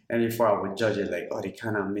dance. And before I would judge it, like, oh, they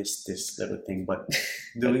kind of missed this little thing. But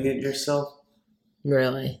doing it yourself,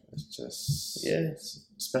 Really? it's just, Yeah.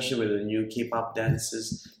 especially with the new K-pop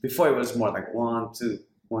dances. Before it was more like 1,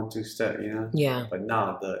 2 step, you know. Yeah. But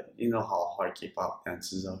now you know how hard K-pop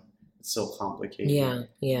dances are. It's so complicated. Yeah.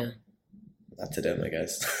 Yeah. Not to them, I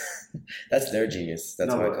guess. That's their genius. That's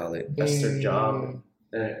No, what I but call it. That's their Mm. job.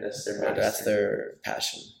 That's their That's master. their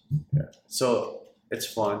passion. So it's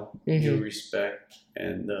fun. Mhm. You respect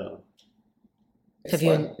and. It's Have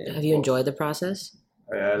you fun, yeah. have you enjoyed the process?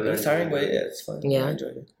 I It was learned- tiring, but yeah, it's fun. Yeah. I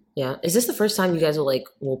enjoyed it. Yeah. Is this the first time you guys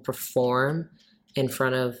will perform in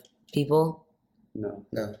front of people? No.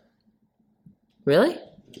 No. Really?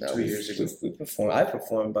 No, 2 years ago. we performed. I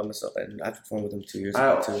performed by myself, and I performed with them 2 years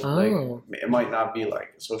I, ago too. Oh. like, it might not be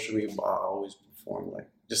like social media, but I always perform like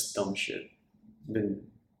just dumb shit.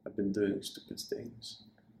 I've been doing stupid things.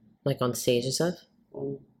 Like on stage and stuff?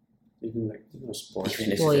 Well, even like sports.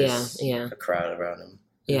 Even if Well, yeah, there's yeah, a crowd around them,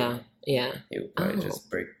 yeah, yeah. he would probably Oh. just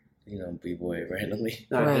break, b-boy randomly.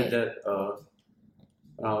 No, I Right. did that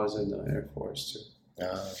when I was in the Air Force too.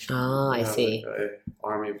 Oh, I We had, see. like, a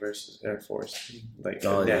Army versus Air Force, like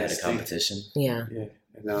Oh, they had a dance thing. competition. Yeah, Yeah,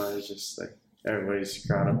 and now it's just like everybody's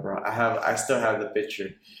crowd up around. I still have the picture,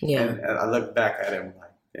 yeah. and I look back at it, I'm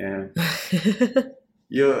like, damn,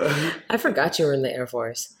 you. I forgot you were in the Air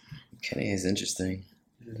Force. Kenny is interesting.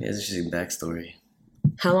 He has an interesting backstory.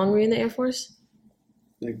 How long were you in the Air Force?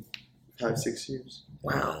 Like 5-6 years.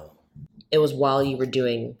 Wow. It was while you were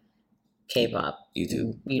doing K-pop,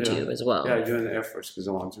 YouTube. YouTube as well. Yeah, I joined the Air Force because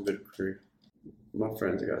I wanted to go to Korea. My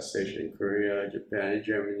friends got stationed in Korea, Japan, and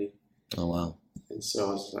Germany. Oh wow. And so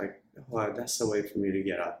I was like, oh, that's the way for me to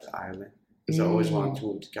get out the island. Because I always wanted to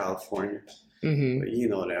move to California. Mm-hmm. But you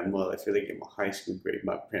know that, mother, I feel like in my high school grade,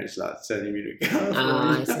 my parents not sending me to Oh,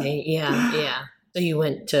 California. I see. Yeah, yeah. So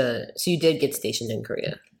you did get stationed in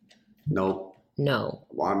Korea? Nope, No.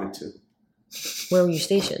 wanted to. Where were you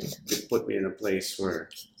stationed? They put me in a place where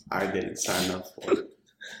I didn't sign up for.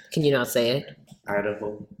 Can you not say it?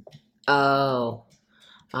 Idaho. Oh.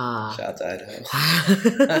 Shout out to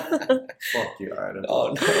Idaho. Fuck you, Idaho.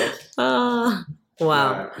 Oh no.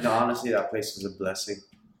 Wow. No, honestly, that place was a blessing.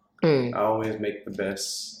 Mm. I always make the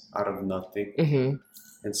best out of nothing. Mm-hmm.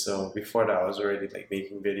 And so before that, I was already like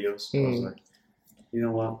making videos. So I was Mm. like, you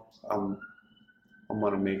know what? I'm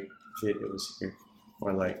gonna make videos here.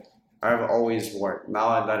 Or like, I've always worked.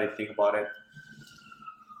 Now that I think about it,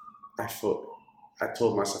 I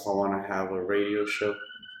told myself I want to have a radio show,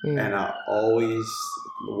 Mm. and I always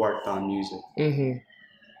worked on music. Mm-hmm.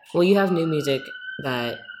 Well, you have new music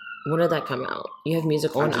that. When did that come out? You have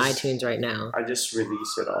music on iTunes right now. I just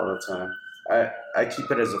release it all the time. I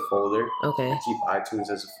keep it as a folder. Okay. I keep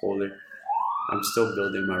iTunes as a folder. I'm still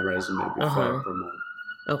building my resume before Uh-huh. I promote.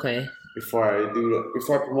 Okay. Before I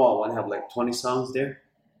promote, I want to have like 20 songs there.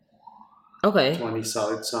 Okay. 20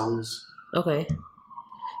 solid songs. Okay.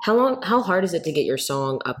 How hard is it to get your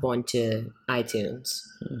song up onto iTunes?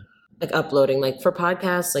 Like uploading, like for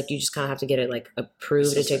podcasts, like you just kind of have to get it like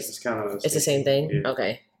approved. It takes. It's kind of It's the same thing. Yeah.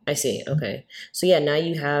 Okay. I see. Okay. So yeah, now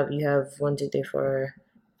you have 1, 2, 3, 4,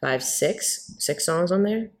 5, 6 songs on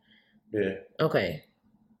there. Yeah. Okay.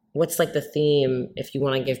 What's like the theme if you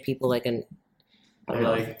want to give people like I don't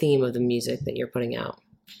know, theme of the music that you're putting out?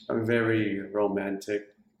 I'm very romantic.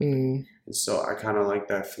 Mm-hmm. And so I kind of like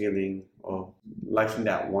that feeling of liking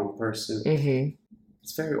that one person. Mm-hmm.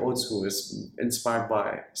 It's very old school. It's inspired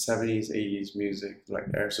by 70s, 80s music, like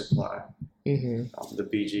Air Supply, the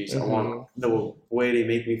Bee Gees. I want the way they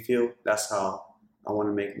make me feel. That's how I want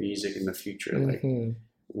to make music in the future. Like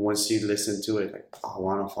once you listen to it, like I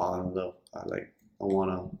want to fall in love. I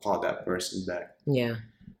want to call that person back. Yeah.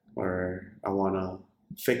 Or I want to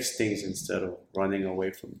fix things instead of running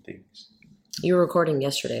away from things. You were recording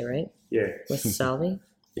yesterday, right? Yeah. With Salvi?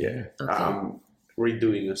 Yeah. Okay. I'm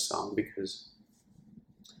redoing a song because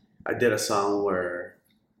I did a song where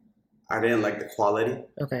I didn't like the quality.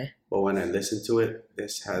 Okay. But when I listened to it,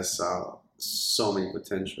 this has so many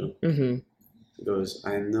potential. Mm-hmm. It goes,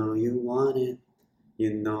 I know you want it.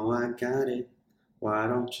 You know I got it. Why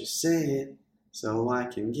don't you say it so I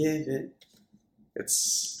can give it?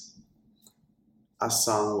 It's a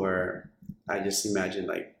song where I just imagine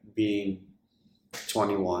like being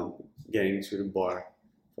 21, getting to the bar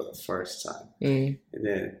for the first time. And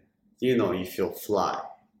then, you feel fly.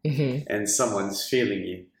 And someone's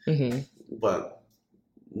feeling you. But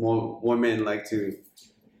more women like to,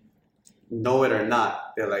 know it or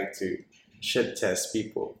not, they like to shit test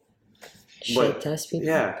people. Test people?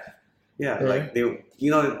 Yeah. Like they,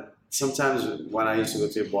 sometimes when I used to go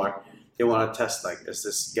to a bar, they want to test like, is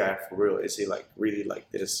this guy for real? Is he like really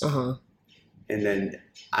like this? And then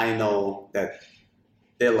I know that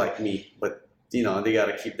they're like me, but they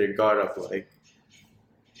gotta keep their guard up. Like,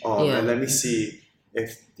 and let me see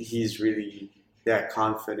if he's really that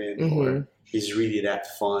confident or he's really that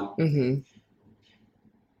fun.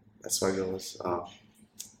 That's why it goes.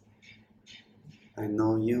 I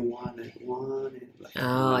know you want it. Like,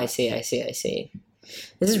 I see.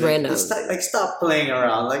 This is random. Stop playing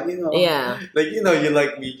around. Yeah. You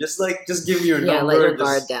like me. Just give me your number. Yeah, let your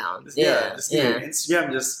guard down. Just give me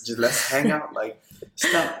Instagram. Just let's hang out. Like,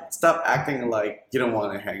 stop acting like you don't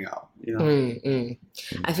want to hang out.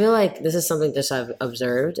 I feel like this is something just I've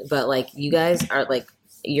observed, but like you guys are like,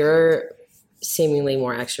 you're seemingly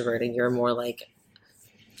more extroverted. You're more like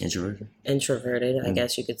introverted, I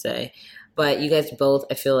guess you could say. But you guys both,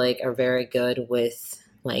 I feel like, are very good with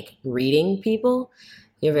like reading people.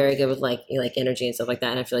 You're very good with like energy and stuff like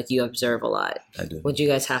that. And I feel like you observe a lot. I do. Would you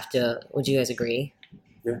guys agree?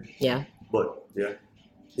 Yeah. Yeah. But yeah,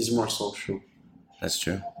 he's more social. That's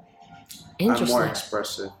true. Interesting. I'm more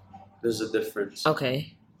expressive. There's a difference.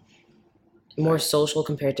 Okay. More social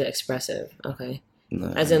compared to expressive. Okay.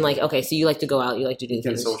 No. As in like, okay, so you like to go out, you like to do You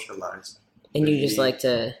can things. socialize. And you just like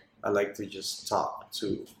to... I like to just talk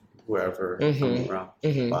to whoever I'm around.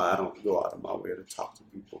 But I don't go out of my way to talk to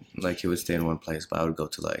people. Like he would stay in one place, but I would go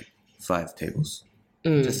to like 5 tables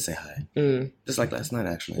just to say hi. Just like last night,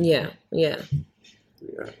 actually. Yeah.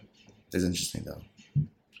 It's interesting though.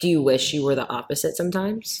 Do you wish you were the opposite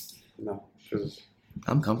sometimes? No, because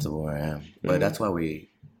I'm comfortable where I am, but that's why we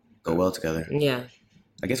go well together. Yeah.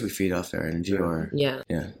 I guess we feed off their energy, or yeah.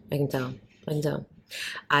 I can tell.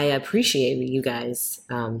 I appreciate you guys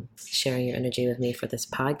sharing your energy with me for this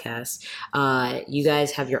podcast. You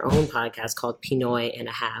guys have your own podcast called Pinoy and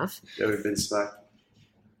a Half. Yeah, we've been slacking.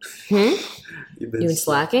 You've been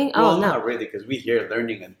slacking? Well, oh, no. Not really, because we're here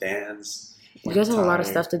learning a dance. You guys have a lot of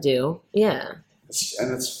stuff to do. Yeah.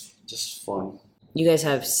 And it's just fun. You guys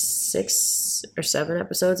have 6 or 7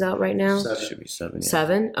 episodes out right now? 7. Should be 7. Yeah.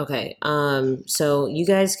 7? Okay. So you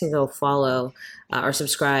guys can go follow or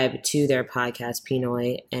subscribe to their podcast,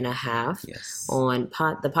 Pinoy and a Half, on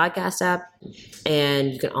the podcast app.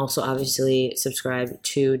 And you can also obviously subscribe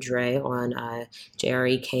to Dre on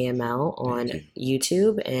JREKML on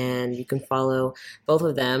YouTube. And you can follow both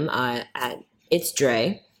of them at It's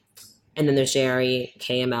Dre. And then there's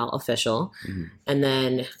JREKML Official. And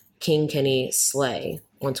then King Kenny Slay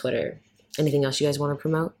on Twitter. Anything else you guys want to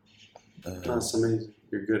promote? That's amazing.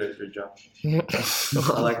 You're good at your job.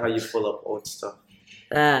 I like how you pull up old stuff.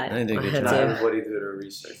 Not everybody do their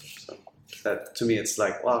research. So that to me, it's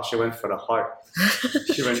like, wow, she went for the heart.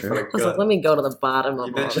 She went for the I was like, gut. let me go to the bottom of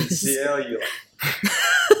You all mentioned this. CL, you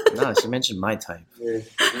No, she mentioned my type. you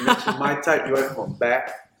mentioned my type. You went from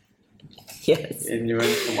back, Yes. and you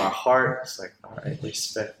went from my heart. It's like, all right,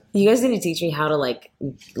 respect. You guys need to teach me how to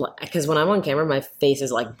because when I'm on camera, my face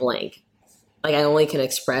is like blank. Like I only can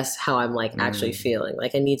express how I'm like actually feeling.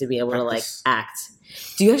 Like I need to be able to like act.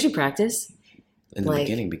 Do you actually practice? In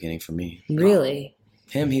the beginning for me. Really?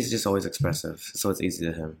 Him, he's just always expressive, so it's easy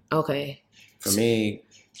to him. Okay. For me,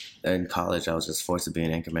 in college, I was just forced to be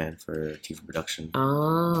an anchorman for TV production.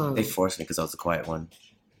 Oh. They forced me because I was the quiet one.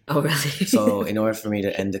 Oh, really? So in order for me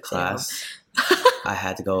to end the class, I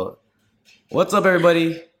had to go, "What's up,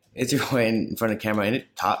 everybody? It's your boy," in front of the camera, and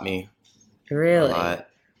it taught me Really? a lot.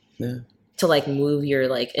 Yeah. To like move your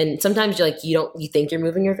like, and sometimes you're like, you think you're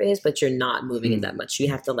moving your face, but you're not moving it that much. You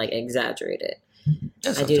have to like exaggerate it.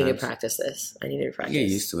 Yeah, I do need to sometimes. practice this. I need to practice. You get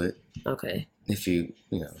used to it Okay. if you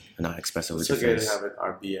are not expressive with It's your okay to face. have an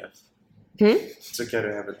RBF. Hmm? It's okay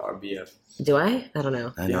to have an RBF. Do I? I don't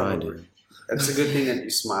know. I know Yeah, I do. It's a good thing that you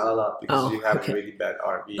smile a lot because Oh, you have okay. a really bad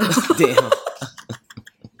RBF. Damn.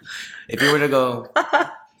 If you were to go,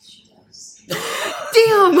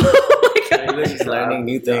 Damn! Oh my god. She's learning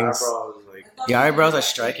new things. Like, your eyebrows are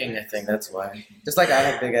striking, I think that's why. Just like I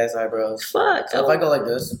have big ass eyebrows. Fuck. So if I go like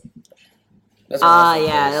this, that's what I think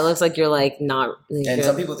Yeah. is. It looks like you're like not. Like, And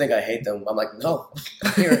some people think I hate them. I'm like, no.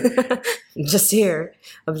 Here. just here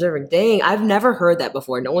observing. Dang, I've never heard that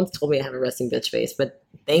before. No one's told me I have a resting bitch face, but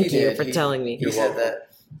thank He you did. for He- telling me. He said that.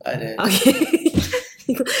 I did. Okay.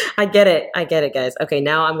 I get it, guys. Okay,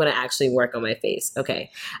 now I'm gonna actually work on my face.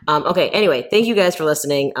 Okay. Anyway, thank you guys for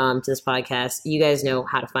listening to this podcast. You guys know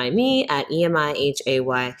how to find me at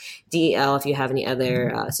EMIHAYDEL if you have any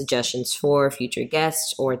other suggestions for future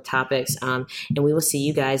guests or topics. And we will see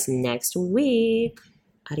you guys next week.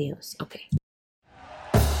 Adios. Okay.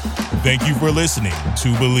 Thank you for listening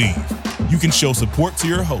to Believe. You can show support to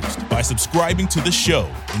your host by subscribing to the show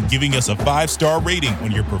and giving us a 5-star rating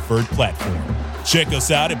on your preferred platform. Check us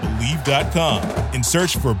out at Believe.com and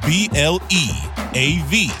search for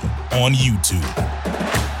BLEAV on YouTube.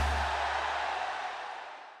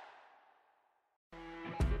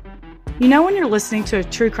 You know when you're listening to a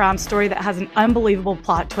true crime story that has an unbelievable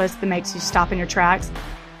plot twist that makes you stop in your tracks?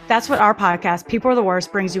 That's what our podcast, People Are the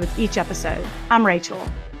Worst, brings you with each episode. I'm Rachel.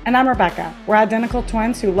 And I'm Rebecca. We're identical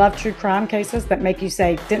twins who love true crime cases that make you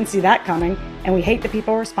say, didn't see that coming, and we hate the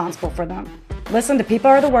people responsible for them. Listen to People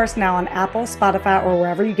Are the Worst now on Apple, Spotify, or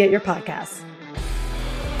wherever you get your podcasts.